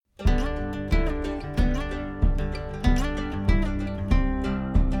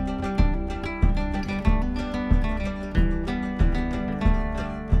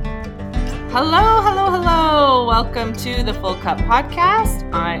Hello, hello, hello. Welcome to the Full Cup Podcast.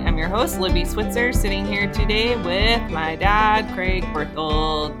 I am your host, Libby Switzer, sitting here today with my dad, Craig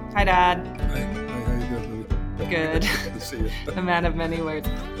Berthold. Hi, Dad. Hi, how you doing, Libby? Good. Good to see you. A man of many words.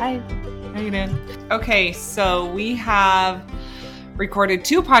 Hi, how you doing? Okay, so we have recorded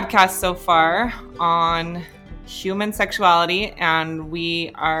 2 podcasts so far on human sexuality, and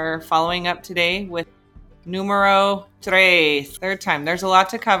we are following up today with numero 3, third time. There's a lot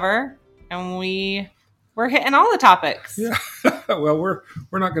to cover, and we're hitting all the topics. Yeah. Well, we're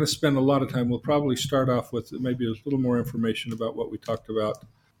not going to spend a lot of time. We'll probably start off with maybe a little more information about what we talked about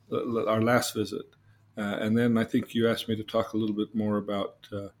our last visit. And then I think you asked me to talk a little bit more about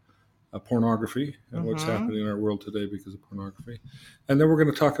pornography and what's happening in our world today because of pornography. And then we're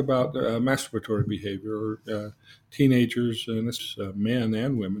going to talk about masturbatory behavior, or teenagers, and this men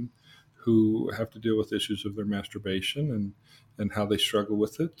and women who have to deal with issues of their masturbation and how they struggle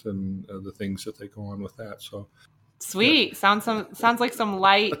with it and the things that they go on with that. So sweet. Yeah. Sounds like some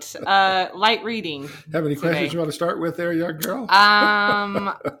light reading. Have any questions you want to start with there, young girl?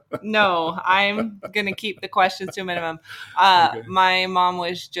 No, I'm going to keep the questions to a minimum. Okay. My mom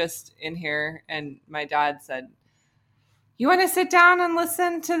was just in here and my dad said, "You want to sit down and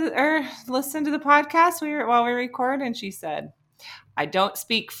listen to the podcast while we record?" And she said, "I don't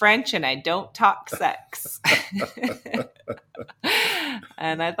speak French and I don't talk sex."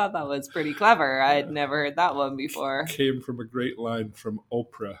 And I thought that was pretty clever. I'd never heard that one before. Came from a great line from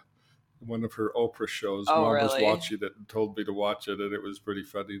Oprah, one of her Oprah shows. Oh, Mom really? was watching it and told me to watch it, and it was pretty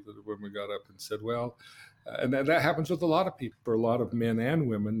funny that the woman got up and said, well, and that happens with a lot of people. For a lot of men and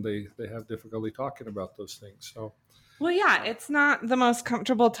women, they have difficulty talking about those things. So, well, yeah, it's not the most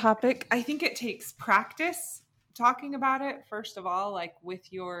comfortable topic. I think it takes practice talking about it, first of all, like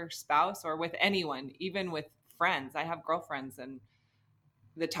with your spouse or with anyone, even with friends. I have girlfriends and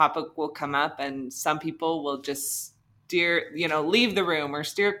the topic will come up and some people will just leave the room or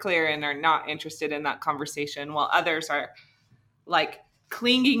steer clear and are not interested in that conversation, while others are like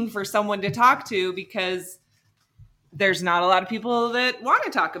clinging for someone to talk to because there's not a lot of people that want to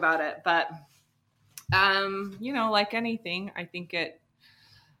talk about it. But, like anything, I think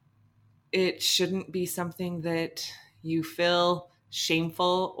it shouldn't be something that you feel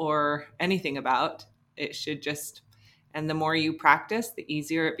shameful or anything about. It should just, and the more you practice, the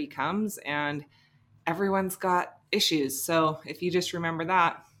easier it becomes. And everyone's got issues. So if you just remember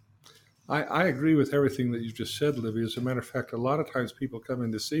that. I agree with everything that you just said, Livy. As a matter of fact, a lot of times people come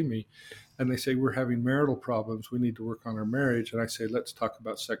in to see me and they say, we're having marital problems. We need to work on our marriage. And I say, let's talk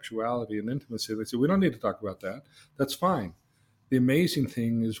about sexuality and intimacy. They say, we don't need to talk about that. That's fine. The amazing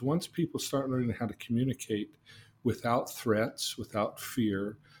thing is once people start learning how to communicate without threats, without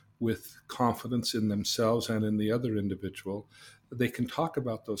fear, with confidence in themselves and in the other individual, they can talk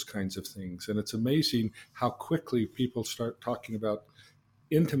about those kinds of things. And it's amazing how quickly people start talking about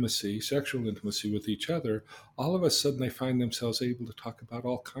intimacy, sexual intimacy with each other. All of a sudden they find themselves able to talk about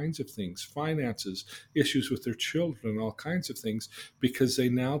all kinds of things, finances, issues with their children, all kinds of things, because they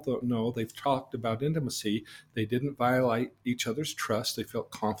now know they've talked about intimacy. They didn't violate each other's trust. They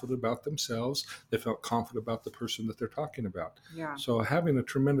felt confident about themselves. They felt confident about the person that they're talking about. Yeah. So having a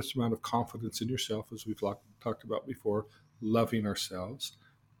tremendous amount of confidence in yourself, as we've talked about before, loving ourselves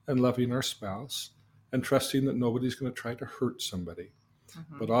and loving our spouse and trusting that nobody's going to try to hurt somebody.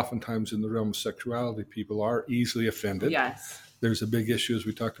 But oftentimes in the realm of sexuality, people are easily offended. Yes. There's a big issue, as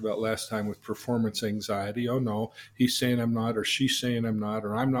we talked about last time, with performance anxiety. Oh, no, he's saying I'm not, or she's saying I'm not,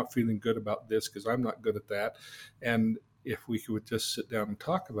 or I'm not feeling good about this because I'm not good at that. And if we could just sit down and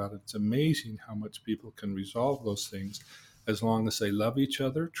talk about it, it's amazing how much people can resolve those things as long as they love each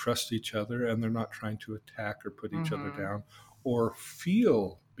other, trust each other, and they're not trying to attack or put each other down or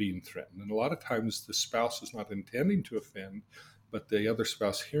feel being threatened. And a lot of times the spouse is not intending to offend, but the other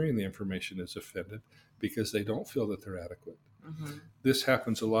spouse hearing the information is offended because they don't feel that they're adequate. This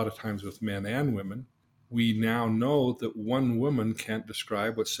happens a lot of times with men and women. We now know that one woman can't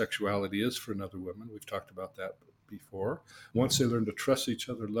describe what sexuality is for another woman. We've talked about that before. Once they learn to trust each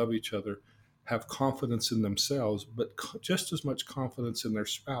other, love each other, have confidence in themselves, but just as much confidence in their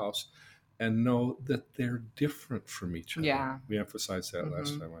spouse, and know that they're different from each other. Yeah. We emphasized that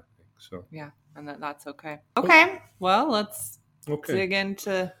last time, I think. So yeah, and that's okay. Okay, well, let's dig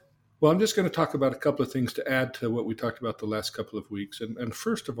into... Well, I'm just going to talk about a couple of things to add to what we talked about the last couple of weeks. And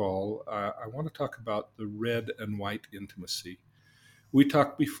first of all, I want to talk about the red and white intimacy. We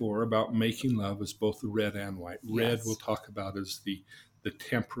talked before about making love as both the red and white. Red we'll talk about as the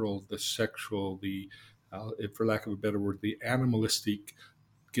temporal, the sexual, the, for lack of a better word, the animalistic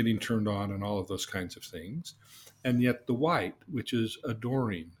getting turned on and all of those kinds of things. And yet the white, which is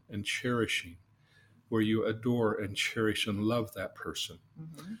adoring and cherishing, where you adore and cherish and love that person.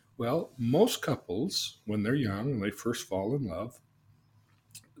 Mm-hmm. Well, most couples, when they're young and they first fall in love,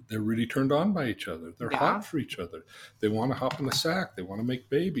 they're really turned on by each other. They're hot for each other. They want to hop in the sack. They want to make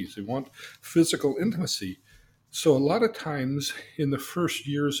babies. They want physical intimacy. So a lot of times in the first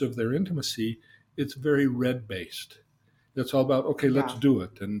years of their intimacy, it's very red based. It's all about, okay, let's do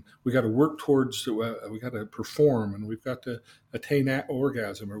it. And we got to work towards, we got to perform, and we've got to attain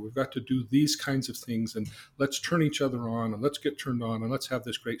orgasm, or we've got to do these kinds of things, and let's turn each other on, and let's get turned on, and let's have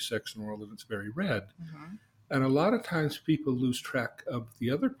this great sex in the world, and it's very red. Mm-hmm. And a lot of times people lose track of the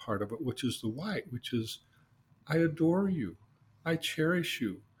other part of it, which is the white, which is, I adore you. I cherish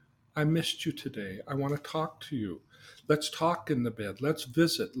you. I missed you today. I want to talk to you. Let's talk in the bed. Let's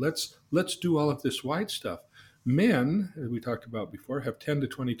visit. Let's do all of this white stuff. Men, as we talked about before, have 10 to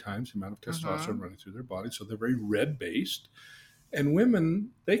 20 times the amount of testosterone running through their body, so they're very red-based. And women,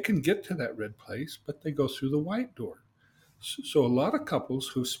 they can get to that red place, but they go through the white door. So a lot of couples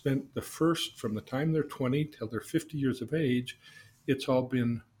who spent the first, from the time they're 20 till they're 50 years of age, it's all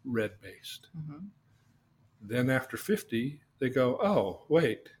been red-based. Mm-hmm. Then after 50, they go, oh,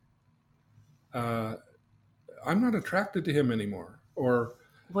 wait, I'm not attracted to him anymore. Or,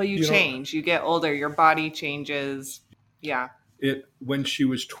 well, you change. You get older. Your body changes. Yeah. When she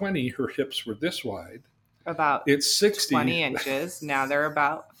was 20, her hips were this wide. About it's 60 20 inches. Now they're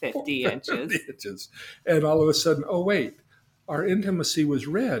about 50 inches. And all of a sudden, oh, wait, our intimacy was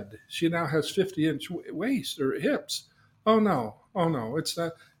red. She now has 50-inch waist or hips. Oh, no, it's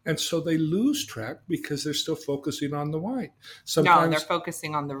not. And so they lose track because they're still focusing on the white. No, they're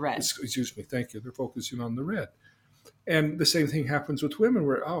focusing on the red. Excuse me, thank you. They're focusing on the red. And the same thing happens with women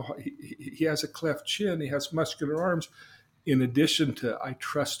where, he has a cleft chin, he has muscular arms. In addition to, I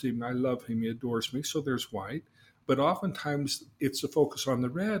trust him, I love him, he adores me, so there's white. But oftentimes it's a focus on the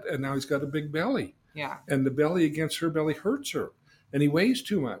red, and now he's got a big belly. Yeah. And the belly against her belly hurts her. And he weighs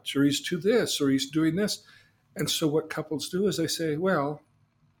too much, or he's too this, or he's doing this. And so what couples do is they say, well,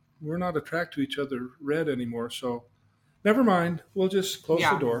 we're not attracted to each other red anymore, so never mind, we'll just close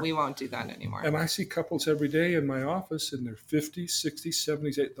the door. We won't do that anymore. And I see couples every day in my office in their 50s, 60s,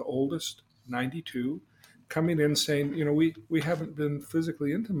 70s, the oldest, 92, coming in saying, we haven't been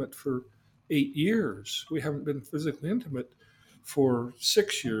physically intimate for 8 years. We haven't been physically intimate for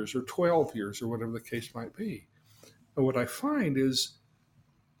 6 years or 12 years or whatever the case might be. And what I find is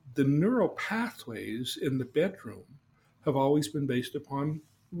the neural pathways in the bedroom have always been based upon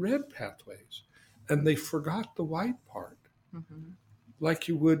red pathways. And they forgot the white part. Mm-hmm. Like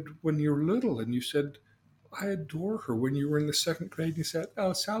you would when you were little and you said, I adore her. When you were in the second grade, you said,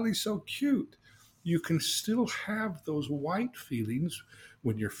 oh, Sally's so cute. You can still have those white feelings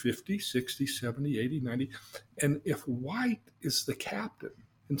when you're 50, 60, 70, 80, 90. And if white is the captain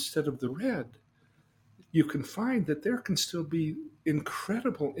instead of the red, you can find that there can still be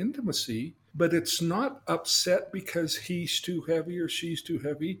incredible intimacy, but it's not upset because he's too heavy or she's too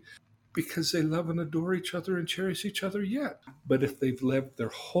heavy, because they love and adore each other and cherish each other yet. But if they've lived their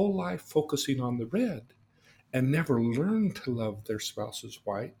whole life focusing on the red and never learned to love their spouse's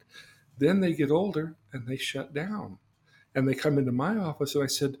white, then they get older and they shut down. And they come into my office and I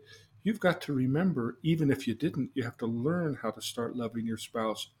said, you've got to remember, even if you didn't, you have to learn how to start loving your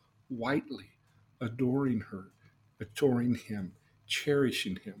spouse whitely, adoring her, adoring him,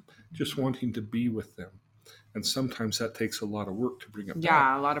 cherishing him, just wanting to be with them. And sometimes that takes a lot of work to bring it back.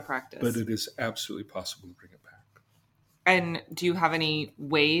 Yeah, a lot of practice. But it is absolutely possible to bring it back. And do you have any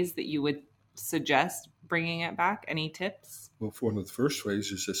ways that you would suggest bringing it back? Any tips? Well, one of the first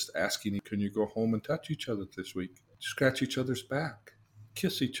ways is just asking, can you go home and touch each other this week? Scratch each other's back.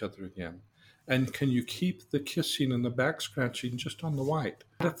 Kiss each other again. And can you keep the kissing and the back scratching just on the white?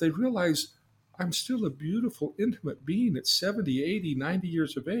 And if they realize, I'm still a beautiful, intimate being at 70, 80, 90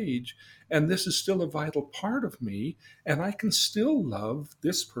 years of age, and this is still a vital part of me, and I can still love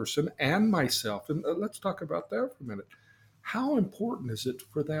this person and myself. And let's talk about that for a minute. How important is it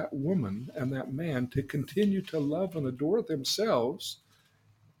for that woman and that man to continue to love and adore themselves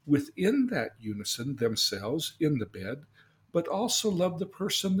within that unison, themselves in the bed, but also love the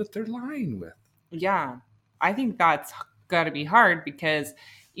person that they're lying with? Yeah, I think that's got to be hard, because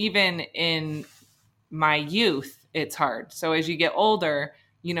even in my youth, it's hard. So as you get older,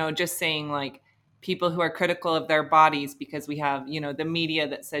 just saying like people who are critical of their bodies because we have, the media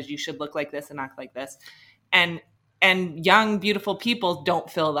that says you should look like this and act like this. And young, beautiful people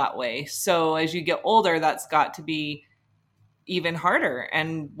don't feel that way. So as you get older, that's got to be even harder.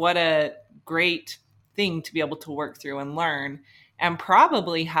 And what a great thing to be able to work through and learn. and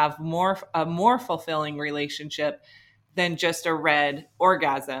probably have a more fulfilling relationship than just a red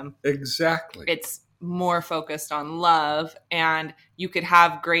orgasm. Exactly. It's more focused on love, and you could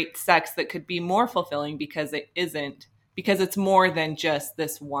have great sex that could be more fulfilling because it's more than just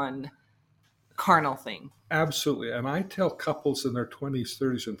this one carnal thing. Absolutely. And I tell couples in their 20s,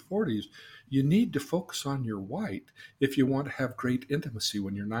 30s, and 40s, you need to focus on your white if you want to have great intimacy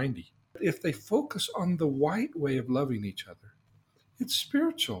when you're 90. If they focus on the white way of loving each other, it's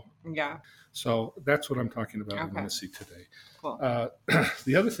spiritual. Yeah. So that's what I'm talking about Okay. intimacy today. Cool.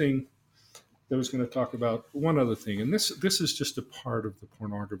 The other thing that I was going to talk about, one other thing, and this is just a part of the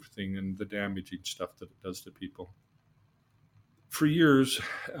pornography thing and the damaging stuff that it does to people. For years,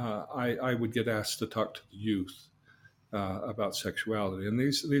 I would get asked to talk to the youth about sexuality, and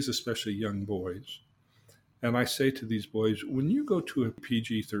these especially young boys. And I say to these boys, when you go to a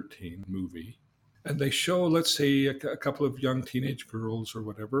PG-13 movie, and they show, let's say, a couple of young teenage girls or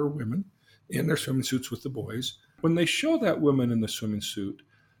whatever, women, in their swimming suits with the boys, when they show that woman in the swimming suit,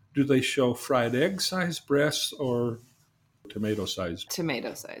 do they show fried egg-sized breasts or tomato-sized?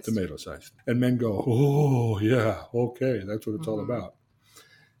 Tomato-sized. And men go, oh, yeah, okay, that's what it's all about.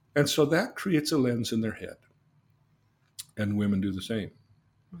 And so that creates a lens in their head. And women do the same.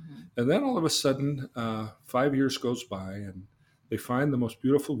 And then all of a sudden, 5 years goes by, and they find the most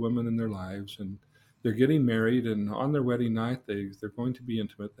beautiful woman in their lives, and they're getting married, and on their wedding night, they're going to be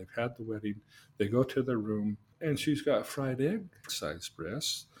intimate. They've had the wedding. They go to their room, and she's got fried egg-sized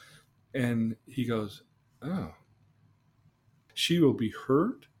breasts. And he goes, oh. She will be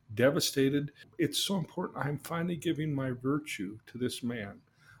hurt, devastated. It's so important. I'm finally giving my virtue to this man.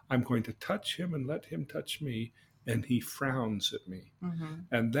 I'm going to touch him and let him touch me, and he frowns at me.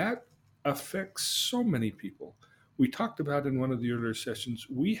 And that affects so many people. We talked about in one of the earlier sessions,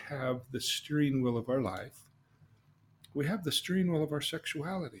 we have the steering wheel of our life. We have the steering wheel of our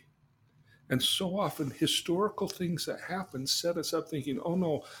sexuality. And so often historical things that happen set us up thinking, oh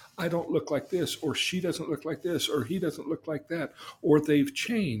no, I don't look like this, or she doesn't look like this, or he doesn't look like that, or they've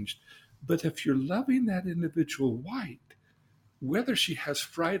changed. But if you're loving that individual white, whether she has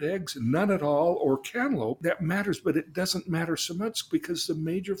fried eggs, none at all, or cantaloupe, that matters, but it doesn't matter so much because the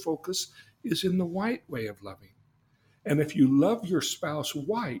major focus is in the white way of loving. And if you love your spouse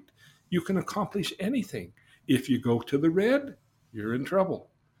white, you can accomplish anything. If you go to the red, you're in trouble.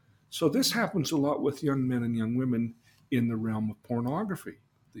 So this happens a lot with young men and young women in the realm of pornography.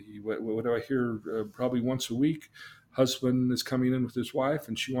 What do I hear probably once a week? Husband is coming in with his wife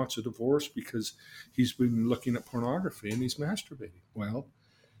and she wants a divorce because he's been looking at pornography and he's masturbating. Well,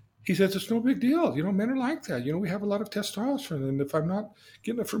 he says it's no big deal. Men are like that. We have a lot of testosterone, and if I'm not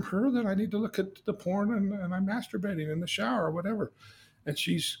getting it from her, then I need to look at the porn and I'm masturbating in the shower or whatever. And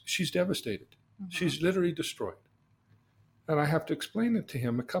she's devastated. She's literally destroyed. And I have to explain it to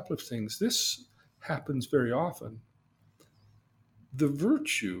him, a couple of things. This happens very often. The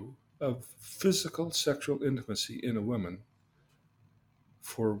virtue of physical sexual intimacy in a woman,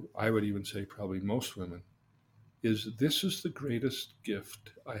 for I would even say probably most women, is this is the greatest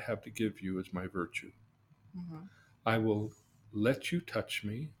gift I have to give you as my virtue. I will let you touch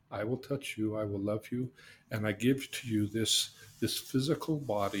me. I will touch you. I will love you. And I give to you this physical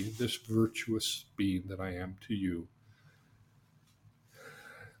body, this virtuous being that I am to you,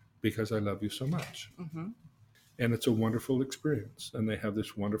 because I love you so much. And it's a wonderful experience. And they have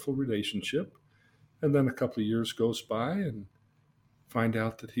this wonderful relationship. And then a couple of years goes by and find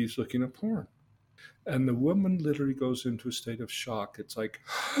out that he's looking at porn. And the woman literally goes into a state of shock. It's like,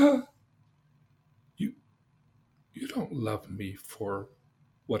 you don't love me for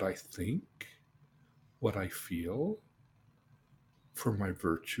what I think, what I feel, for my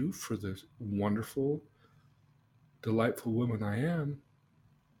virtue, for the wonderful, delightful woman I am.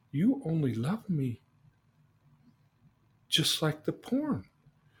 You only love me just like the porn.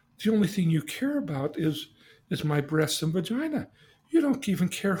 The only thing you care about is my breasts and vagina. You don't even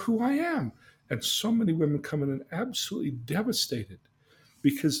care who I am. And so many women come in and absolutely devastated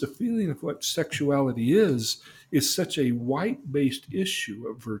because the feeling of what sexuality is such a white-based issue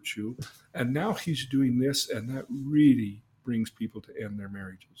of virtue. And now he's doing this, and that really brings people to end their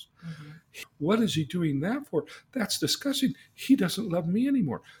marriages. What is he doing that for? That's disgusting. He doesn't love me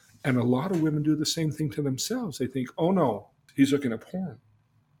anymore. And a lot of women do the same thing to themselves. They think, oh no, he's looking at porn.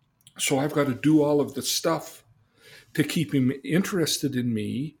 So I've got to do all of the stuff to keep him interested in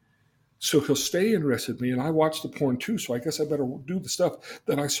me so he'll stay interested in me. And I watch the porn too, so I guess I better do the stuff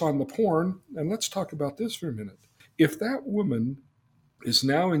that I saw in the porn. And let's talk about this for a minute. If that woman is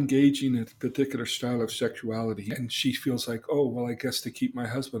now engaging in a particular style of sexuality and she feels like, oh, well, I guess to keep my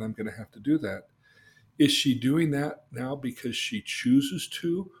husband, I'm going to have to do that. Is she doing that now because she chooses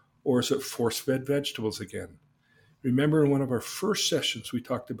to, or is it force-fed vegetables again? Remember in one of our first sessions, we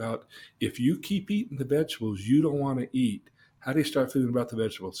talked about if you keep eating the vegetables you don't want to eat, how do you start feeling about the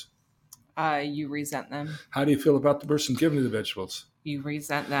vegetables? You resent them. How do you feel about the person giving you the vegetables? You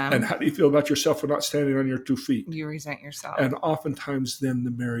resent them. And how do you feel about yourself for not standing on your 2 feet? You resent yourself. And oftentimes then the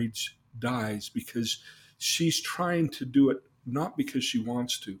marriage dies because she's trying to do it not because she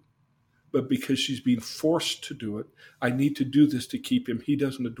wants to, but because she's being forced to do it. I need to do this to keep him. He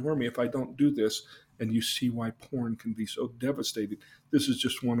doesn't adore me if I don't do this. And you see why porn can be so devastating. This is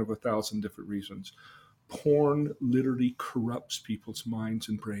just one of 1,000 different reasons. Porn literally corrupts people's minds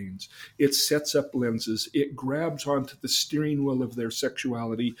and brains. It sets up lenses. It grabs onto the steering wheel of their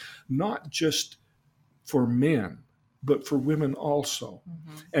sexuality, not just for men, but for women also.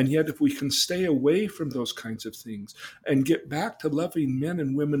 Mm-hmm. And yet, if we can stay away from those kinds of things and get back to loving men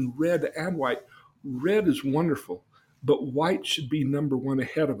and women, red and white, red is wonderful, but white should be number one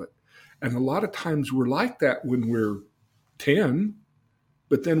ahead of it. And a lot of times we're like that when we're 10,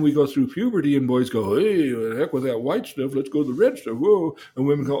 but then we go through puberty and boys go, hey, what the heck with that white stuff, let's go to the red stuff. Whoa. And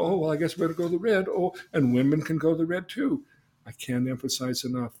women go, oh, well, I guess we better go to the red. Oh, and women can go to the red too. I can't emphasize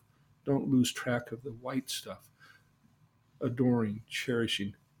enough. Don't lose track of the white stuff. Adoring,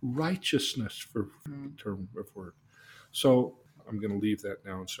 cherishing, righteousness for the term of word. So I'm going to leave that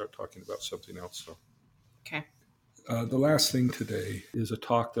now and start talking about something else. So. Okay. The last thing today is a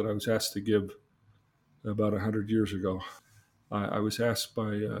talk that I was asked to give about 100 years ago. I was asked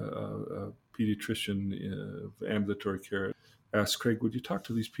by a pediatrician of ambulatory care, asked, Craig, would you talk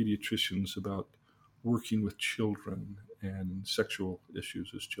to these pediatricians about working with children and sexual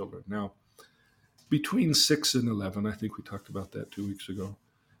issues as children? Now, between 6 and 11, I think we talked about that 2 weeks ago,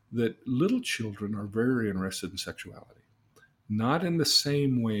 that little children are very interested in sexuality. Not in the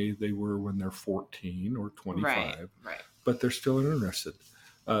same way they were when they're 14 or 25, right. But they're still interested.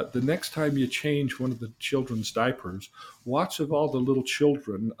 The next time you change one of the children's diapers, watch of all the little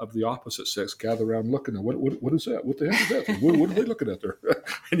children of the opposite sex gather around looking at what is that? What the heck is that? What are they looking at there?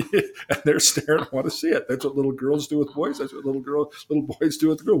 and they're staring and want to see it. That's what little girls do with boys. That's what little boys do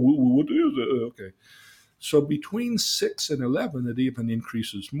with girls. What is it? Okay. So between 6 and 11, it even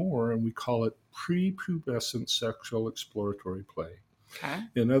increases more, and we call it prepubescent sexual exploratory play. Okay.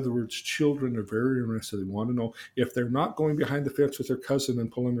 In other words, children are very interested. They want to know if they're not going behind the fence with their cousin and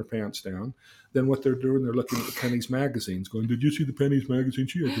pulling their pants down, then what they're doing, they're looking at the Pennies magazines going, did you see the Pennies magazine?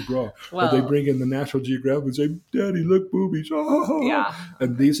 She has a bra. Well, or they bring in the National Geographic and say, Daddy, look, boobies. Oh. Yeah.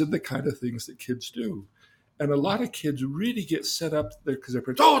 And these are the kind of things that kids do. And a lot of kids really get set up there because their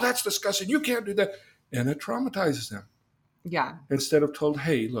parents, oh, that's disgusting. You can't do that. And it traumatizes them. Yeah. Instead of told,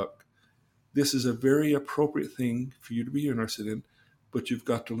 hey, look, this is a very appropriate thing for you to be interested in, but you've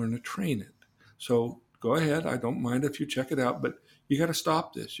got to learn to train it. So go ahead. I don't mind if you check it out, but you got to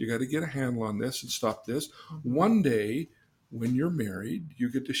stop this. You got to get a handle on this and stop this. Mm-hmm. One day when you're married,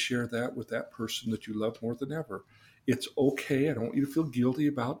 you get to share that with that person that you love more than ever. It's okay. I don't want you to feel guilty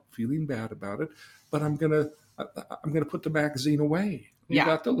about feeling bad about it, but I'm going to put the magazine away. You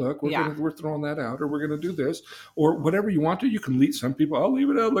got to look. We're throwing that out, or we're going to do this, or whatever you want to. You can leave. Some people, I'll leave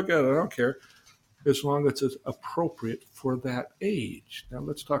it out. Look at it. I don't care. As long as it's appropriate for that age. Now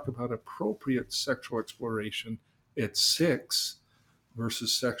let's talk about appropriate sexual exploration at 6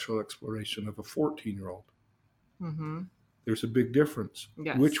 versus sexual exploration of a 14-year-old. Mm-hmm. There's a big difference.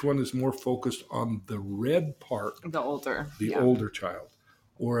 Yes. Which one is more focused on the red part? The older child.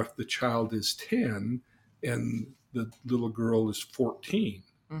 Or if the child is 10 and the little girl is 14,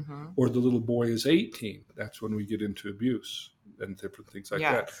 mm-hmm. or the little boy is 18, that's when we get into abuse and different things like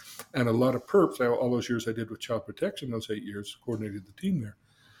that. And a lot of perps, all those years I did with child protection, those 8 years, coordinated the team there,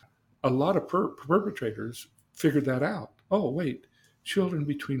 a lot of perpetrators figured that out. Oh, wait, children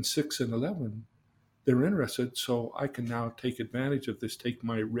between 6 and 11, they're interested, so I can now take advantage of this, take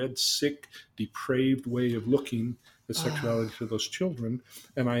my red, sick, depraved way of looking at sexuality to those children,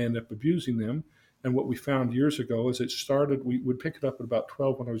 and I end up abusing them. And what we found years ago is it started, we would pick it up at about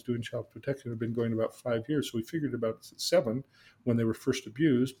 12 when I was doing child protection. It had been going about 5 years. So we figured about 7 when they were first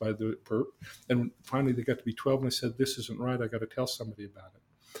abused by the perp. And finally they got to be 12 and I said, this isn't right. I got to tell somebody about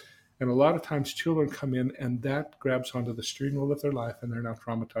it. And a lot of times children come in and that grabs onto the steering wheel of their life and they're now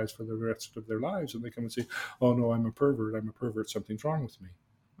traumatized for the rest of their lives. And they come and say, oh no, I'm a pervert. Something's wrong with me.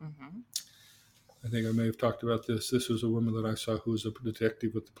 Mm-hmm. I think I may have talked about this. This was a woman that I saw who was a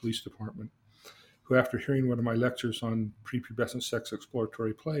detective with the police department, who after hearing one of my lectures on prepubescent sex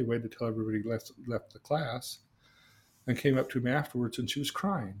exploratory play, waited till everybody left the class and came up to me afterwards and she was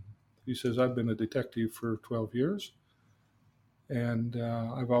crying. She says, I've been a detective for 12 years And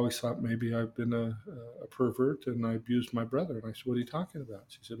I've always thought maybe I've been a pervert and I abused my brother. And I said, what are you talking about?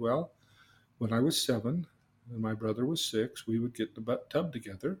 She said, well, when I was 7 and my brother was 6, we would get in the tub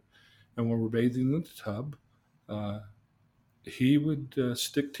together. And when we're bathing in the tub, uh, he would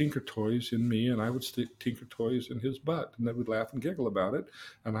stick Tinker Toys in me and I would stick Tinker Toys in his butt. And they would laugh and giggle about it.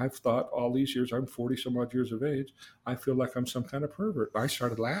 And I've thought all these years, I'm 40 some odd years of age, I feel like I'm some kind of pervert. And I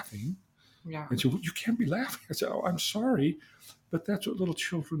started laughing. Yeah. And she said, well, you can't be laughing. I said, oh, I'm sorry, but that's what little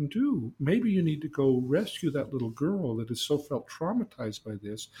children do. Maybe you need to go rescue that little girl that has so felt traumatized by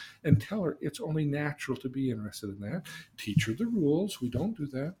this and tell her it's only natural to be interested in that. Teach her the rules. We don't do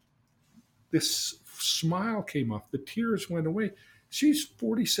that. This smile came off. The tears went away. She's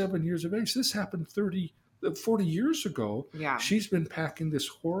 47 years of age. This happened 40 years ago. Yeah. She's been packing this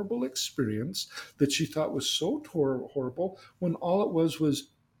horrible experience that she thought was so horrible when all it was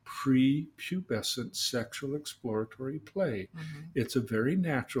prepubescent sexual exploratory play. Mm-hmm. It's a very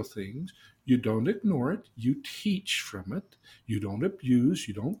natural thing. You don't ignore it. You teach from it. You don't abuse.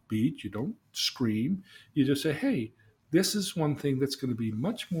 You don't beat. You don't scream. You just say, hey, this is one thing that's going to be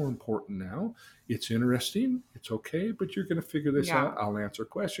much more important now. It's interesting. It's okay, but you're going to figure this out. I'll answer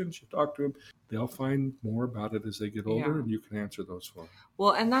questions. You talk to them. They'll find more about it as they get older, and you can answer those for them.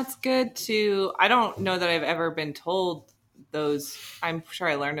 Well, and that's good to, I don't know that I've ever been told those. I'm sure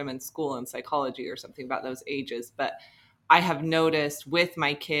I learned them in school in psychology or something about those ages, but I have noticed with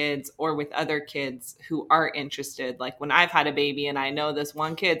my kids or with other kids who are interested, like when I've had a baby and I know this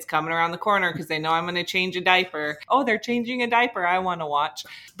one kid's coming around the corner because they know I'm going to change a diaper. Oh, they're changing a diaper. I want to watch.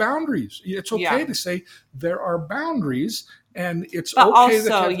 Boundaries. It's okay to say there are boundaries, and it's but okay.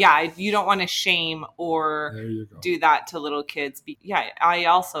 Also, you don't want to shame or do that to little kids. I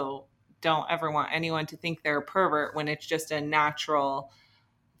also don't ever want anyone to think they're a pervert when it's just a natural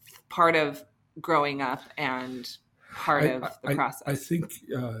part of growing up and part of the process. I think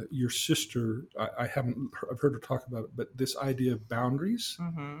your sister, I've heard her talk about it, but this idea of boundaries,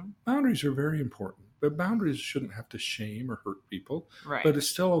 boundaries are very important. But boundaries shouldn't have to shame or hurt people. Right. But it's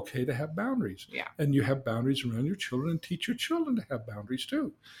still okay to have boundaries. Yeah. And you have boundaries around your children, and teach your children to have boundaries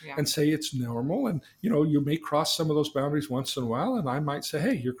too. Yeah. And say it's normal. And, you may cross some of those boundaries once in a while. And I might say,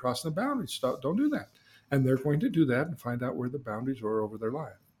 hey, you're crossing the boundaries. Don't do that. And they're going to do that and find out where the boundaries are over their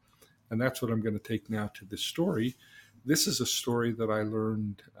life. And that's what I'm going to take now to this story. This is a story that I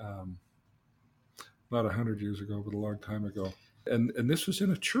learned not 100 years ago, but a long time ago. And this was in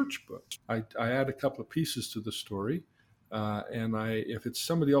a church book. I add a couple of pieces to the story. And if it's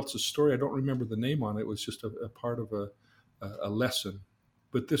somebody else's story, I don't remember the name on it. It was just a part of a lesson.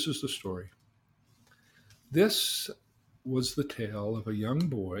 But this is the story. This was the tale of a young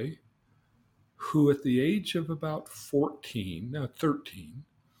boy who at the age of about 13,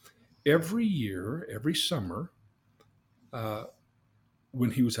 every year, every summer,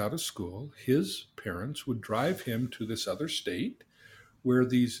 when he was out of school, his parents would drive him to this other state where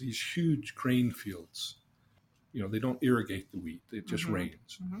these huge grain fields, they don't irrigate the wheat. It just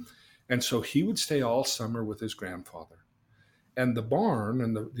rains. Mm-hmm. And so he would stay all summer with his grandfather. And the barn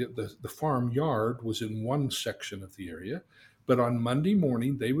and the farm yard was in one section of the area. But on Monday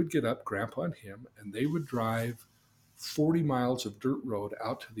morning, they would get up, Grandpa and him, and they would drive 40 miles of dirt road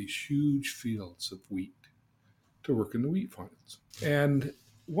out to these huge fields of wheat to work in the wheat fields. And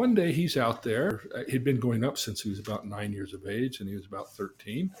one day he's out there. He'd been going up since he was about 9 years of age, and he was about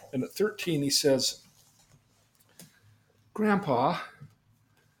 13. And at 13, he says, Grandpa,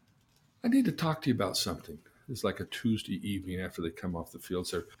 I need to talk to you about something. It's like a Tuesday evening after they come off the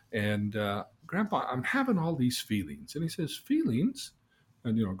fields there. And Grandpa, I'm having all these feelings. And he says, feelings?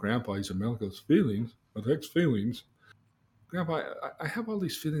 And, Grandpa, he's a male, goes, feelings? What the heck's feelings? Grandpa, I have all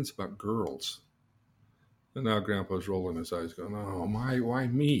these feelings about girls. And now Grandpa's rolling his eyes going, oh, why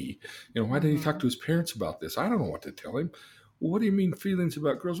me? Why didn't he talk to his parents about this? I don't know what to tell him. Well, what do you mean feelings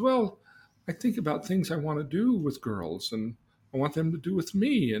about girls? Well, I think about things I want to do with girls, and I want them to do with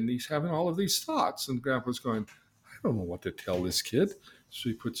me. And he's having all of these thoughts. And Grandpa's going, I don't know what to tell this kid. So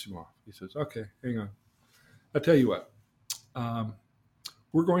he puts him off. He says, okay, hang on. I'll tell you what.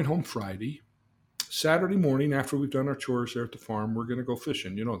 We're going home Friday. Saturday morning, after we've done our chores there at the farm, we're going to go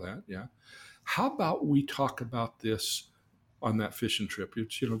fishing. You know that, yeah? How about we talk about this on that fishing trip?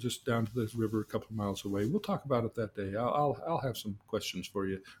 It's, just down to the river a couple of miles away. We'll talk about it that day. I'll have some questions for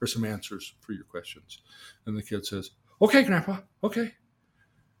you, or some answers for your questions. And the kid says, okay, Grandpa, okay.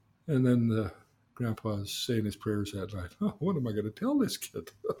 And then the Grandpa's saying his prayers that night. Oh, what am I going to tell this kid?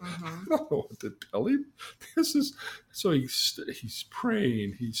 I don't know what to tell him. So he's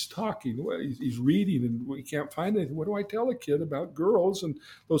praying, he's talking, he's reading, and we can't find anything. What do I tell a kid about girls and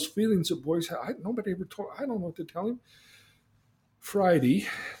those feelings that boys have? Nobody ever told. I don't know what to tell him. Friday,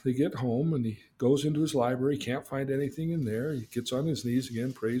 they get home and he goes into his library. Can't find anything in there. He gets on his knees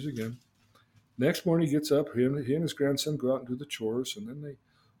again, prays again. Next morning, he gets up. He and his grandson go out and do the chores, and then they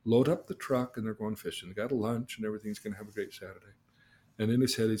load up the truck and they're going fishing. They got a lunch and everything's going to have a great Saturday. And in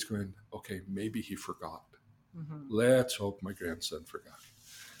his head, he's going, okay, maybe he forgot. Mm-hmm. Let's hope my grandson forgot.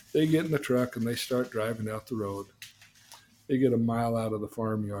 They get in the truck and they start driving out the road. They get a mile out of the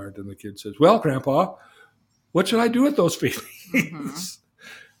farmyard and the kid says, well, Grandpa, what should I do with those feelings?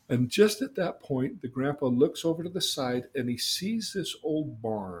 Mm-hmm. And just at that point, the grandpa looks over to the side and he sees this old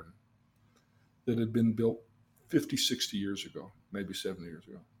barn that had been built 50, 60 years ago, maybe 70 years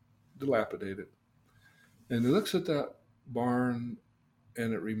ago, dilapidated. And he looks at that barn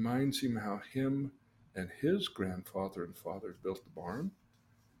and it reminds him how him and his grandfather and father built the barn.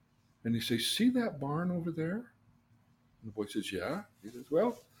 And he says, see that barn over there? And the boy says, yeah. He says,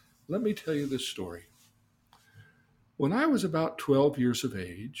 well, let me tell you this story. When I was about 12 years of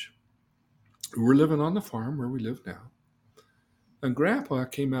age, we were living on the farm where we live now. And Grandpa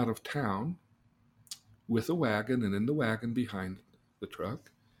came out of town with a wagon, and in the wagon behind the truck,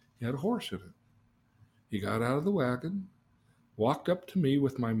 he had a horse in it. He got out of the wagon, walked up to me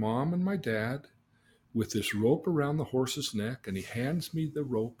with my mom and my dad with this rope around the horse's neck, and he hands me the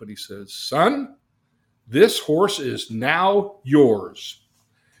rope and he says, son, this horse is now yours.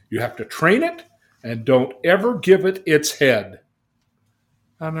 You have to train it and don't ever give it its head.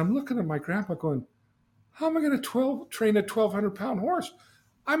 And I'm looking at my grandpa going, how am I going to train a 1,200-pound horse?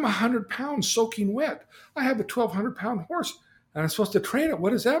 I'm 100 pounds soaking wet. I have a 1,200-pound horse, and I'm supposed to train it.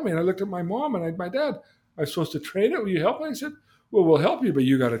 What does that mean? I looked at my mom and my dad. I'm supposed to train it? Will you help me? I said, well, we'll help you, but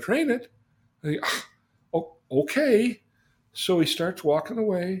you got to train it. And oh, okay. So he starts walking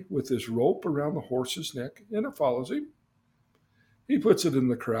away with this rope around the horse's neck, and it follows him. He puts it in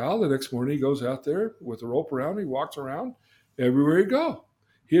the corral. The next morning, he goes out there with the rope around. He walks around everywhere he go.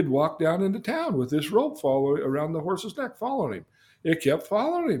 He'd walk down into town with this rope following around the horse's neck, following him. It kept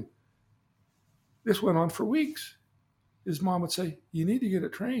following him. This went on for weeks. His mom would say, you need to get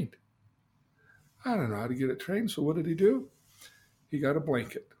it trained. I don't know how to get it trained. So what did he do? He got a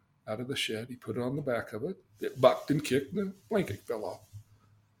blanket out of the shed. He put it on the back of it. It bucked and kicked, and the blanket fell off.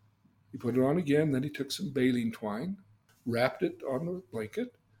 He put it on again. Then he took some baling twine, wrapped it on the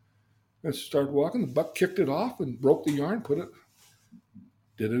blanket, and started walking. The buck kicked it off and broke the yarn,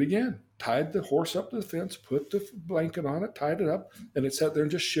 did it again. Tied the horse up to the fence, put the blanket on it, tied it up, and it sat there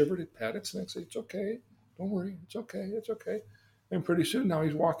and just shivered. It patted its neck, said, it's okay. Don't worry. It's okay. It's okay. And pretty soon now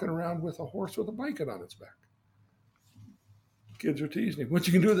he's walking around with a horse with a blanket on its back. Kids are teasing him. What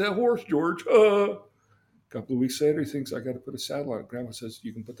you can do with that horse, George? A couple of weeks later, he thinks, I got to put a saddle on it. Grandma says,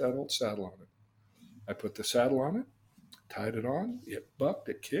 you can put that old saddle on it. I put the saddle on it, tied it on. It bucked,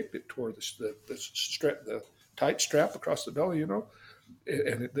 it kicked, it tore the tight strap across the belly, and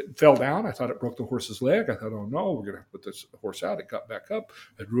it fell down. I thought it broke the horse's leg. I thought, oh no, we're going to put this horse out. It got back up.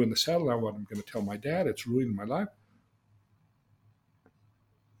 It ruined the saddle. Now what I'm going to tell my dad, it's ruining my life.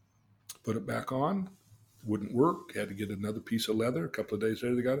 Put it back on. Wouldn't work. Had to get another piece of leather. A couple of days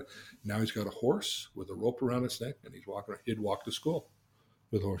later, they got it. Now he's got a horse with a rope around his neck, and he's walking. He'd walk to school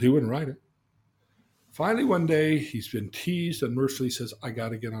with a horse. He wouldn't ride it. Finally, one day, he's been teased, and mercifully says, I got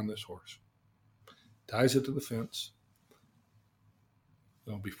to get on this horse. Ties it to the fence.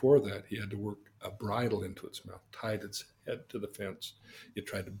 Well, before that, he had to work a bridle into its mouth, tied its head to the fence. It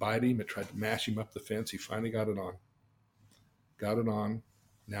tried to bite him. It tried to mash him up the fence. He finally got it on. Got it on.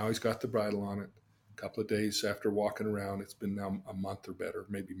 Now he's got the bridle on it. A couple of days after walking around, it's been now a month or better,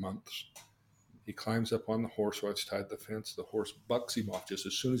 maybe months. He climbs up on the horse while it's tied to the fence. The horse bucks him off. Just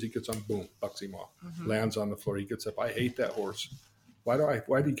as soon as he gets on, boom, bucks him off. Mm-hmm. Lands on the floor. He gets up. I hate that horse. Why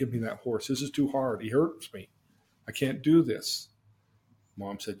do you give me that horse? This is too hard. He hurts me. I can't do this.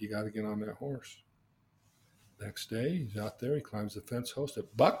 Mom said, you got to get on that horse. Next day, he's out there. He climbs the fence post.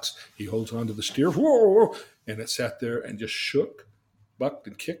 It bucks. He holds on to the steer. Whoa, and it sat there and just shook, bucked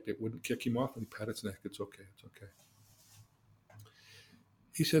and kicked. It wouldn't kick him off, and he patted its neck. It's okay. It's okay.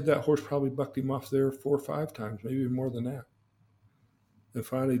 He said that horse probably bucked him off there 4 or 5 times, maybe more than that. And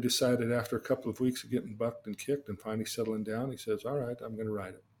finally decided after a couple of weeks of getting bucked and kicked and finally settling down, he says, all right, I'm going to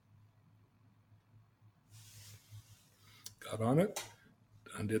ride it. Got on it,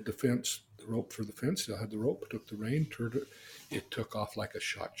 undid the fence, the rope for the fence. Still had the rope, took the rein, turned it. It took off like a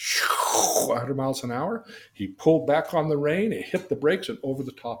shot, 100 miles an hour. He pulled back on the rein. It hit the brakes, and over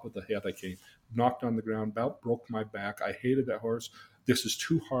the top of the head I came. Knocked on the ground, about broke my back. I hated that horse. This is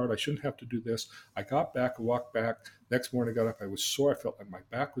too hard. I shouldn't have to do this. I got back, walked back. Next morning I got up. I was sore. I felt like my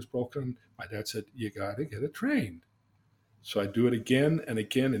back was broken. My dad said, you got to get it trained. So I do it again, and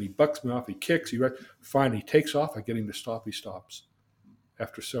he bucks me off. He kicks. Finally, he takes off. I get him to stop. He stops.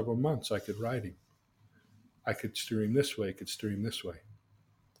 After several months, I could ride him. I could steer him this way, I could steer him this way.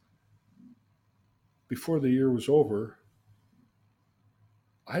 Before the year was over,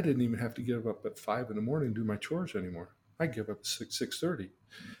 I didn't even have to get up at 5 in the morning and do my chores anymore. I give up at 6:30,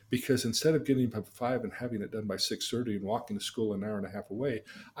 because instead of getting up at 5 and having it done by 6:30 and walking to school an hour and a half away,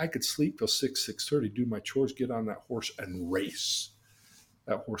 I could sleep till 6:30, do my chores, get on that horse and race.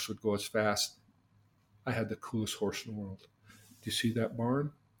 That horse would go as fast. I had the coolest horse in the world. Do you see that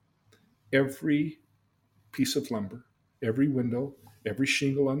barn? Every piece of lumber, every window, every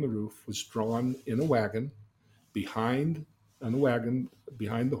shingle on the roof was drawn in a wagon behind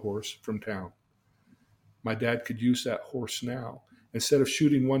the horse from town. My dad could use that horse now. Instead of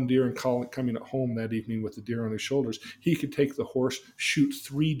shooting one deer and coming at home that evening with the deer on his shoulders, he could take the horse, shoot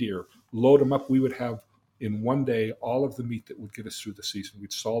 3 deer, load them up. We would have in one day all of the meat that would get us through the season.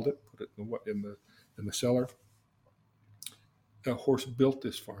 We'd salt it, put it in the cellar. The horse built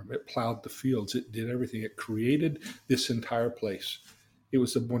this farm. It plowed the fields. It did everything. It created this entire place. It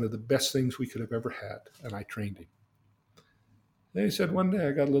was one of the best things we could have ever had, and I trained him. Then he said, one day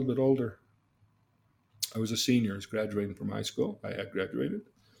I got a little bit older. I was a senior. I was graduating from high school. I had graduated.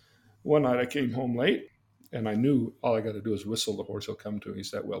 One night I came home late, and I knew all I got to do is whistle. The horse will come to him.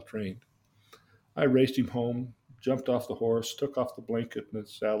 He's that well trained. I raced him home, jumped off the horse, took off the blanket and the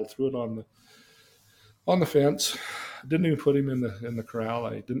saddle, threw it on the fence. Didn't even put him in the corral.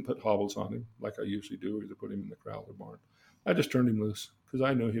 I didn't put hobbles on him like I usually do, either put him in the corral or barn. I just turned him loose because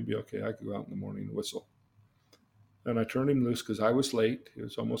I knew he'd be okay. I could go out in the morning and whistle. And I turned him loose because I was late. It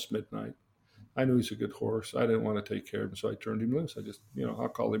was almost midnight. I knew he's a good horse. I didn't want to take care of him, so I turned him loose. I just, I'll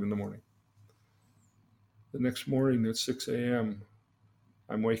call him in the morning. The next morning at 6 a.m.,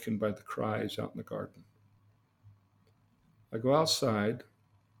 I'm wakened by the cries out in the garden. I go outside,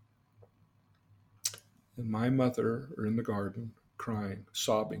 and my mother are in the garden crying,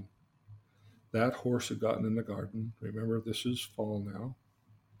 sobbing. That horse had gotten in the garden. Remember, this is fall now.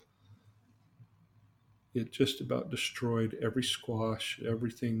 It just about destroyed every squash,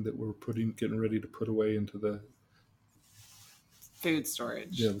 everything that we're getting ready to put away into the food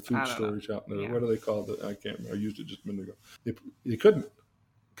storage. Yeah, the food storage out there. Yeah. What do they call it? I can't remember. I used it just a minute ago. They couldn't,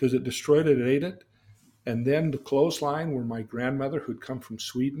 because it destroyed it, it ate it. And then the clothesline, where my grandmother, who'd come from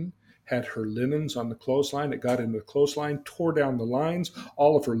Sweden, had her linens on the clothesline. It got into the clothesline, tore down the lines.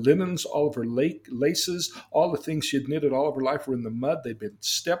 All of her linens, all of her laces, all the things she had knitted all of her life were in the mud. They'd been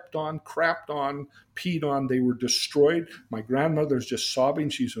stepped on, crapped on, peed on. They were destroyed. My grandmother's just sobbing.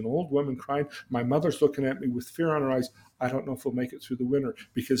 She's an old woman crying. My mother's looking at me with fear on her eyes. I don't know if we'll make it through the winter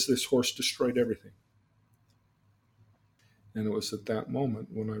because this horse destroyed everything. And it was at that moment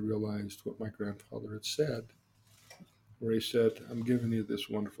when I realized what my grandfather had said, where he said, I'm giving you this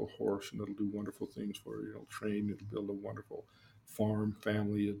wonderful horse, and it'll do wonderful things for you. It'll train, it'll build a wonderful farm,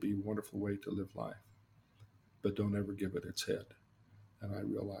 family. It'll be a wonderful way to live life. But don't ever give it its head. And I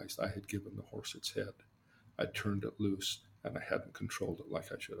realized I had given the horse its head. I turned it loose, and I hadn't controlled it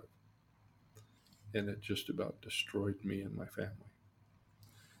like I should have. And it just about destroyed me and my family.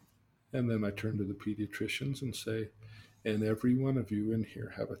 And then I turned to the pediatricians and say, and every one of you in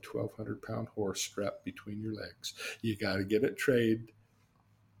here have a 1,200-pound horse strapped between your legs. You got to get it trained.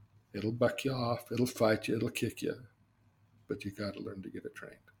 It'll buck you off. It'll fight you. It'll kick you. But you got to learn to get it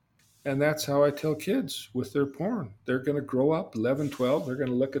trained. And that's how I tell kids with their porn. They're going to grow up 11, 12. They're going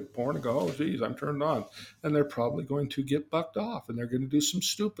to look at porn and go, oh, geez, I'm turned on. And they're probably going to get bucked off. And they're going to do some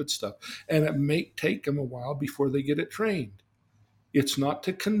stupid stuff. And it may take them a while before they get it trained. It's not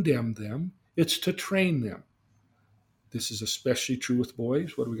to condemn them. It's to train them. This is especially true with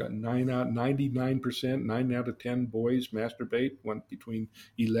boys. What do we got? 99%, 9 out of 10 boys masturbate, one between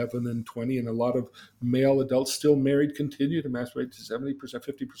 11 and 20. And a lot of male adults still married continue to masturbate to 70%,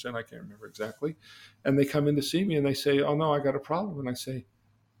 50%. I can't remember exactly. And they come in to see me and they say, oh, no, I got a problem. And I say,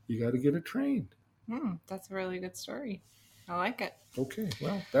 you got to get it trained. That's a really good story. I like it. Okay,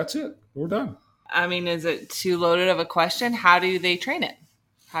 well, that's it. We're done. I mean, is it too loaded of a question? How do they train it?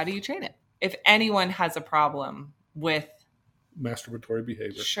 How do you train it? If anyone has a problem with masturbatory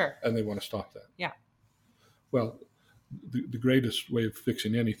behavior, sure, and they want to stop that. Yeah. Well, the greatest way of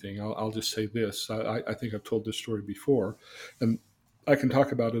fixing anything, I'll just say this. I think I've told this story before, and I can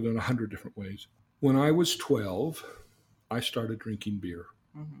talk about it in 100 different ways. When I was 12, I started drinking beer.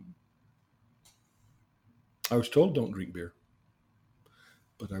 Mm-hmm. I was told don't drink beer,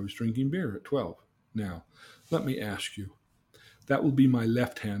 but I was drinking beer at 12. Now, let me ask you, that will be my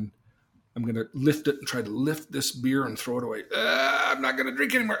left hand. I'm going to lift it and try to lift this beer and throw it away. I'm not going to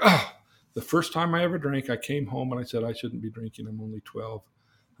drink anymore. The first time I ever drank, I came home and I said, I shouldn't be drinking. I'm only 12.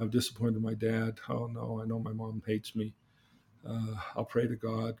 I've disappointed my dad. Oh, no, I know my mom hates me. I'll pray to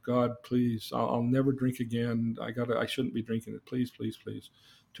God. God, please, I'll never drink again. I shouldn't be drinking it. Please, please, please.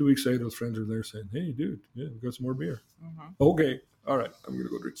 2 weeks later, those friends are there saying, hey, dude, yeah, we got some more beer. Okay, all right, I'm going to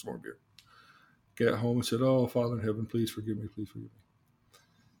go drink some more beer. Get home and said, oh, Father in heaven, please forgive me, please forgive me.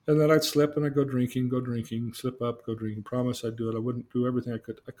 And then I'd slip and I'd go drinking, slip up, go drinking. Promise I'd do it. I wouldn't do everything I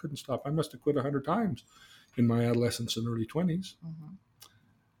could. I couldn't stop. I must have quit 100 times in my adolescence and early 20s.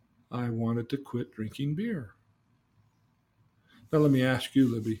 I wanted to quit drinking beer. Now, let me ask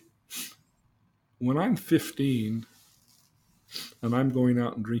you, Libby, when I'm 15 and I'm going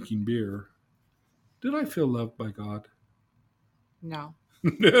out and drinking beer, did I feel loved by God? No.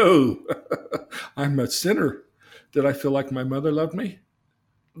 No. I'm a sinner. Did I feel like my mother loved me?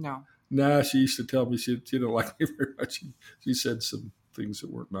 No. Nah, she used to tell me she didn't like me very much. She said some things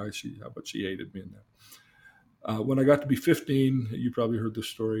that weren't nice. But she hated me in that. When I got to be 15, you probably heard this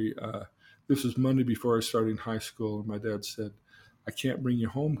story. This was Monday before I started in high school, and my dad said, I can't bring you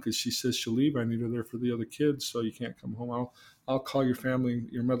home because she says she'll leave. I need her there for the other kids, so you can't come home. I'll call your family,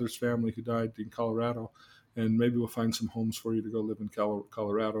 your mother's family who died in Colorado, and maybe we'll find some homes for you to go live in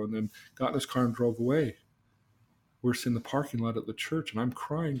Colorado. And then got in his car and drove away. We're in the parking lot at the church, and I'm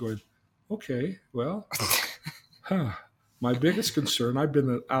crying, going, okay, well, my biggest concern, I've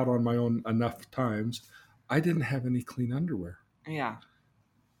been out on my own enough times, I didn't have any clean underwear. Yeah.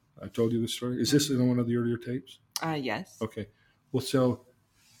 I told you this story. Is this in one of the earlier tapes? Yes. Okay. Well, so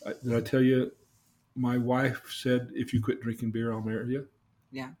did I tell you, my wife said, if you quit drinking beer, I'll marry you?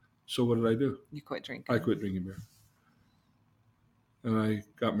 Yeah. So what did I do? You quit drinking. I quit drinking beer. And I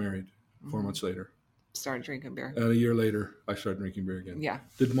got married 4 months later. Started drinking beer. And a year later, I started drinking beer again. Yeah.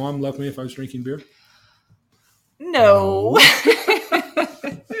 Did Mom love me if I was drinking beer? No.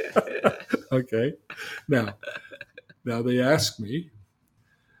 Okay. Now they asked me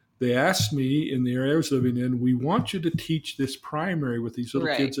in the area I was living in, we want you to teach this primary with these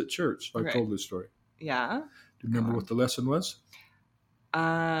little kids at church. So I told this story. Yeah. Do you remember what the lesson was?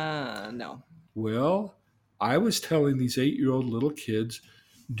 No. Well, I was telling these 8-year-old little kids,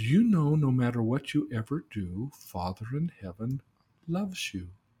 do you know no matter what you ever do, Father in heaven loves you?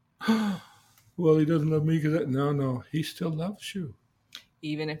 Well, he doesn't love me because no, he still loves you.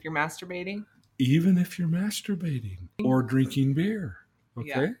 Even if you're masturbating? Even if you're masturbating or drinking beer.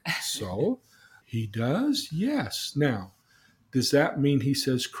 Okay? Yeah. So he does? Yes. Now, does that mean he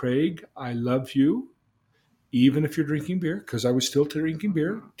says, Craig, I love you, even if you're drinking beer? Because I was still drinking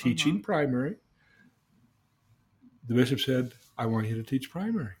beer, teaching primary. The bishop said, I want you to teach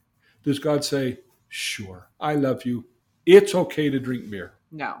primary. Does God say, sure, I love you. It's okay to drink beer?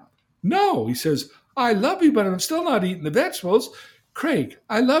 No. He says, I love you, but I'm still not eating the vegetables. Craig,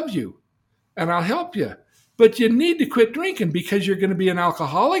 I love you, and I'll help you. But you need to quit drinking because you're going to be an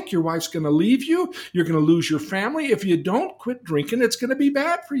alcoholic. Your wife's going to leave you. You're going to lose your family. If you don't quit drinking, it's going to be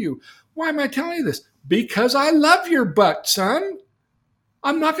bad for you. Why am I telling you this? Because I love your butt, son.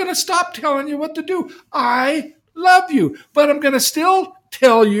 I'm not going to stop telling you what to do. I love you, but I'm going to still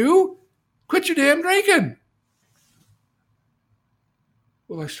tell you, quit your damn drinking.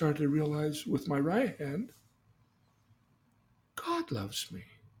 Well, I started to realize with my right hand, God loves me.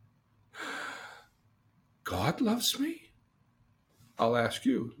 God loves me? I'll ask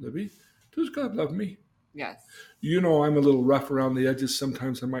you, Libby, does God love me? Yes. You know I'm a little rough around the edges.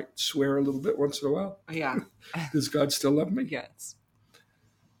 Sometimes I might swear a little bit once in a while. Yeah. Does God still love me? Yes.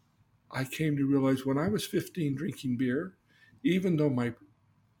 I came to realize when I was 15 drinking beer, even though my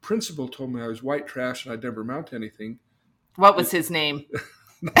principal told me I was white trash and I'd never amount to anything. What was his name?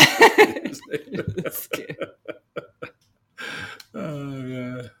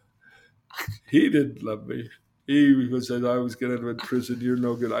 Yeah. He didn't love me. He said I was getting out of prison. You're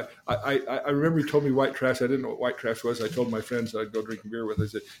no good. I remember he told me white trash. I didn't know what white trash was. I told my friends I'd go drinking beer with. They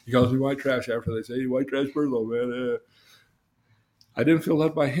said, he calls me white trash after. They say, hey, white trash Berlo, man. I didn't feel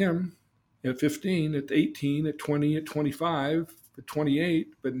loved by him at 15, at 18, at 20, at 25, at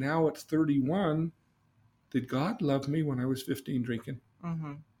 28. But now at 31, did God love me when I was 15 drinking?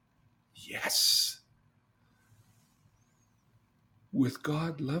 Mm-hmm. Yes. With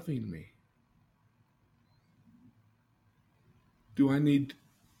God loving me, do I need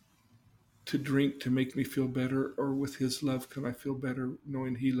to drink to make me feel better, or with his love can I feel better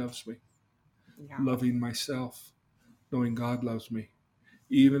knowing he loves me? Yeah. Loving myself, knowing God loves me.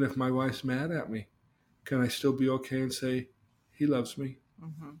 Even if my wife's mad at me, can I still be okay and say, he loves me?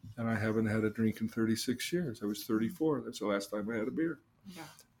 Mm-hmm. And I haven't had a drink in 36 years. I was 34. That's the last time I had a beer. Yeah.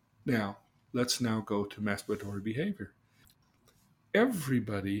 Now, let's now go to masturbatory behavior.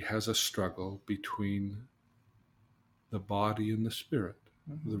 Everybody has a struggle between the body and the spirit,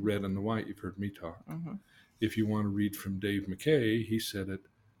 the red and the white. You've heard me talk. Mm-hmm. If you want to read from Dave McKay, he said it.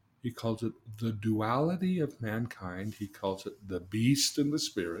 He calls it the duality of mankind. He calls it the beast and the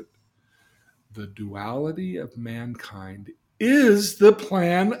spirit. The duality of mankind is the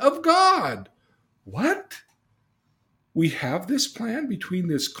plan of God. What? We have this plan between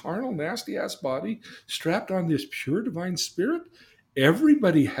this carnal, nasty-ass body strapped on this pure divine spirit.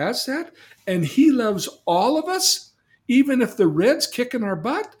 Everybody has that, and he loves all of us. Even if the red's kicking our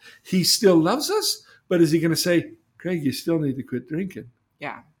butt, he still loves us. But is he going to say, Craig, you still need to quit drinking?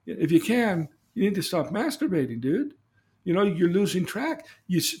 Yeah. If you can, you need to stop masturbating, dude. You're losing track.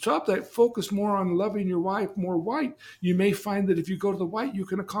 You stop that, focus more on loving your wife, more white. You may find that if you go to the white, you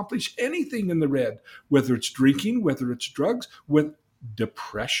can accomplish anything in the red, whether it's drinking, whether it's drugs, with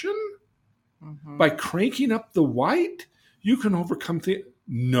depression. Mm-hmm. By cranking up the white, you can overcome things.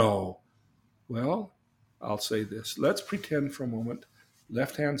 No. Well, I'll say this. Let's pretend for a moment,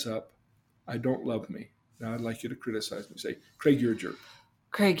 left hand's up, I don't love me. Now I'd like you to criticize me. Say, Craig, you're a jerk.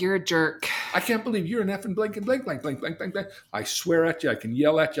 Craig, you're a jerk. I can't believe you're an effing blank and blank, blank, blank, blank, blank, blank. I swear at you. I can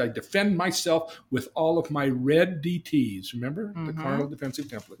yell at you. I defend myself with all of my red DTs. Remember? The carnal defensive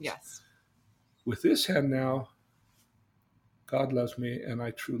templates. Yes. With this hand now, God loves me and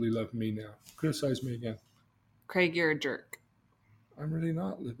I truly love me now. Criticize me again. Craig, you're a jerk. I'm really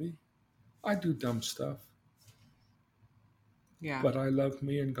not, Libby. I do dumb stuff. Yeah. But I love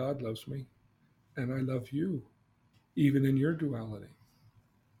me and God loves me. And I love you, even in your duality.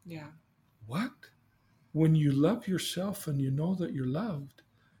 Yeah. What? When you love yourself and you know that you're loved,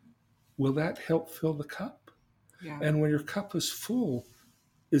 will that help fill the cup? Yeah. And when your cup is full,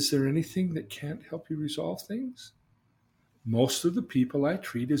 is there anything that can't help you resolve things? Most of the people I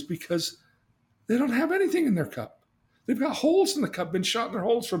treat is because they don't have anything in their cup. They've got holes in the cup, been shot in their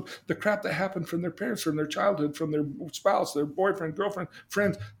holes from the crap that happened from their parents, from their childhood, from their spouse, their boyfriend, girlfriend,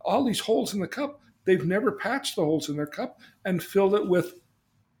 friends, all these holes in the cup. They've never patched the holes in their cup and filled it with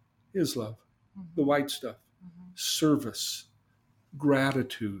His love, the white stuff, service,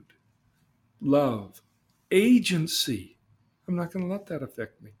 gratitude, love, agency. I'm not going to let that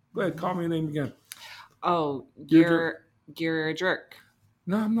affect me. Go ahead, call me your name again. Oh, you're a jerk.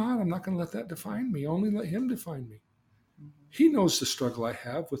 No, I'm not. I'm not going to let that define me. Only let Him define me. He knows the struggle I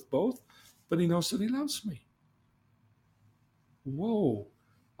have with both, but He knows that He loves me. Whoa,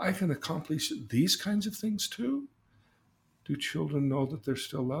 I can accomplish these kinds of things too? Do children know that they're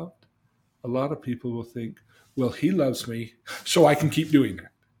still loved? A lot of people will think, well, He loves me, so I can keep doing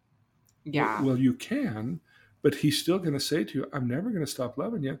that. Yeah. Well, you can, but He's still going to say to you, I'm never going to stop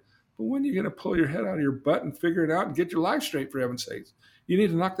loving you. But when are you going to pull your head out of your butt and figure it out and get your life straight, for heaven's sakes? You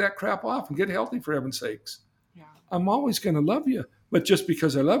need to knock that crap off and get healthy, for heaven's sakes. Yeah. I'm always going to love you. But just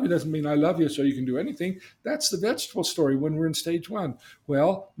because I love you doesn't mean I love you so you can do anything. That's the vegetable story when we're in stage one.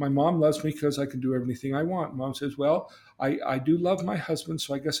 Well, my mom loves me because I can do everything I want. Mom says, well, I do love my husband,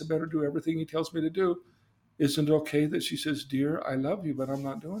 so I guess I better do everything he tells me to do. Isn't it okay that she says, dear, I love you, but I'm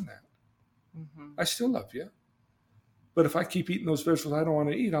not doing that? I still love you. But if I keep eating those vegetables I don't want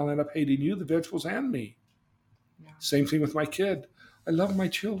to eat, I'll end up hating you, the vegetables, and me. Yeah. Same thing with my kid. I love my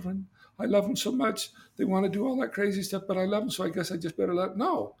children. I love them so much. They want to do all that crazy stuff, but I love them, so I guess I just better let them.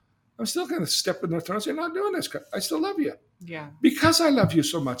 No, I'm still going to step in their throat and say, I'm not doing this crap. I still love you. Yeah. Because I love you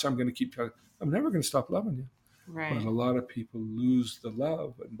so much, I'm going to keep telling you. I'm never going to stop loving you. Right. But a lot of people lose the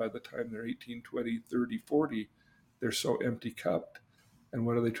love, and by the time they're 18, 20, 30, 40, they're so empty-cupped. And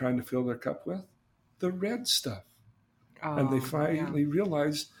what are they trying to fill their cup with? The red stuff. Oh, and they finally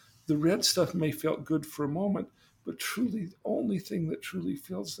realize the red stuff may feel good for a moment, but truly, the only thing that truly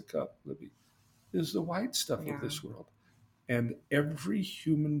fills the cup, Libby, is the white stuff of this world. And every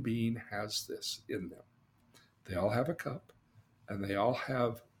human being has this in them. They all have a cup, and they all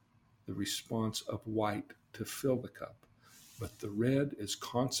have the response of white to fill the cup. But the red is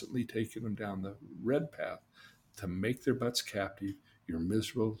constantly taking them down the red path to make their butts captive. You're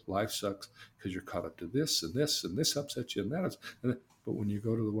miserable, life sucks, because you're caught up to this, and this upsets you, and that. But when you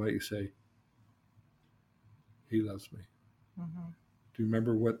go to the white, you say, He loves me. Mm-hmm. Do you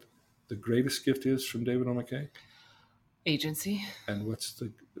remember what the greatest gift is from David O. McKay? Agency. And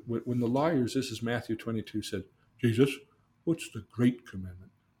when the lawyers, this is Matthew 22, said, Jesus, what's the great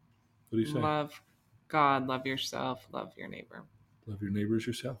commandment? What do you say? Love God, love yourself, love your neighbor. Love your neighbor as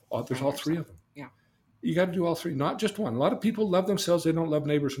yourself. There's all three of them. Yeah. You got to do all three, not just one. A lot of people love themselves. They don't love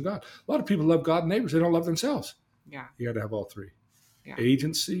neighbors and God. A lot of people love God and neighbors. They don't love themselves. Yeah. You got to have all three. Yeah.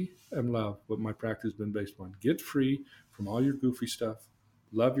 Agency and love, what my practice has been based on. Get free from all your goofy stuff.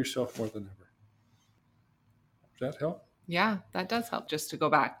 Love yourself more than ever. Does that help? Yeah, that does help. Just to go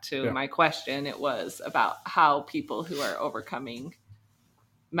back to my question, it was about how people who are overcoming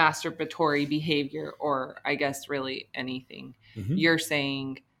masturbatory behavior, or I guess really anything. Mm-hmm. You're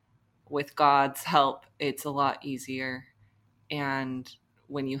saying with God's help, it's a lot easier. And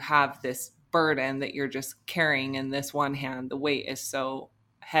when you have this burden that you're just carrying in this one hand, the weight is so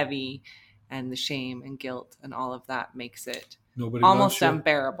heavy, and the shame and guilt and all of that makes it almost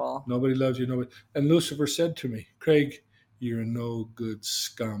unbearable. Nobody loves you. Nobody. And Lucifer said to me, Craig, you're no good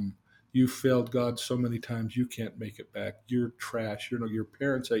scum. You failed God so many times you can't make it back. You're trash. Your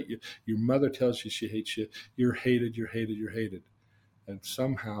parents hate you. Your mother tells you she hates you. You're hated. You're hated. You're hated. And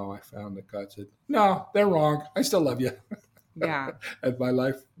somehow I found that God said, no, they're wrong. I still love you. Yeah. And my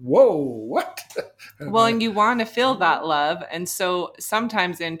life, whoa, what? And you want to feel that love. And so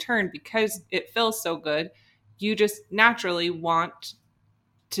sometimes in turn, because it feels so good, you just naturally want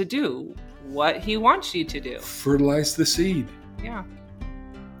to do what he wants you to do. Fertilize the seed. Yeah.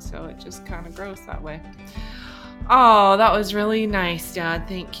 So it just kind of grows that way. Oh, that was really nice, Dad.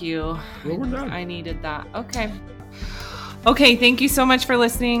 Thank you. Well, we're done. I needed that. Okay, thank you so much for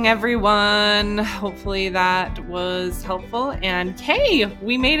listening, everyone. Hopefully that was helpful. And hey,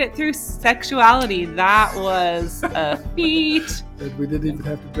 we made it through sexuality. That was a feat. And we didn't even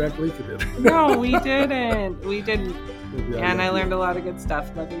have to drag Lincoln in. No, we didn't. Yeah, and I learned a lot of good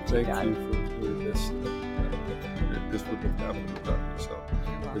stuff. Love you too, Dad. Thank you for doing this. This wouldn't have happened without you. So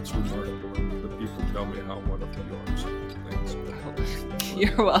it's remarkable. The people tell me how wonderful you are. So thanks.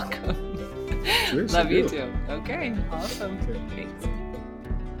 You're welcome. Cheers, Love you too. Okay, awesome. Okay. Thanks.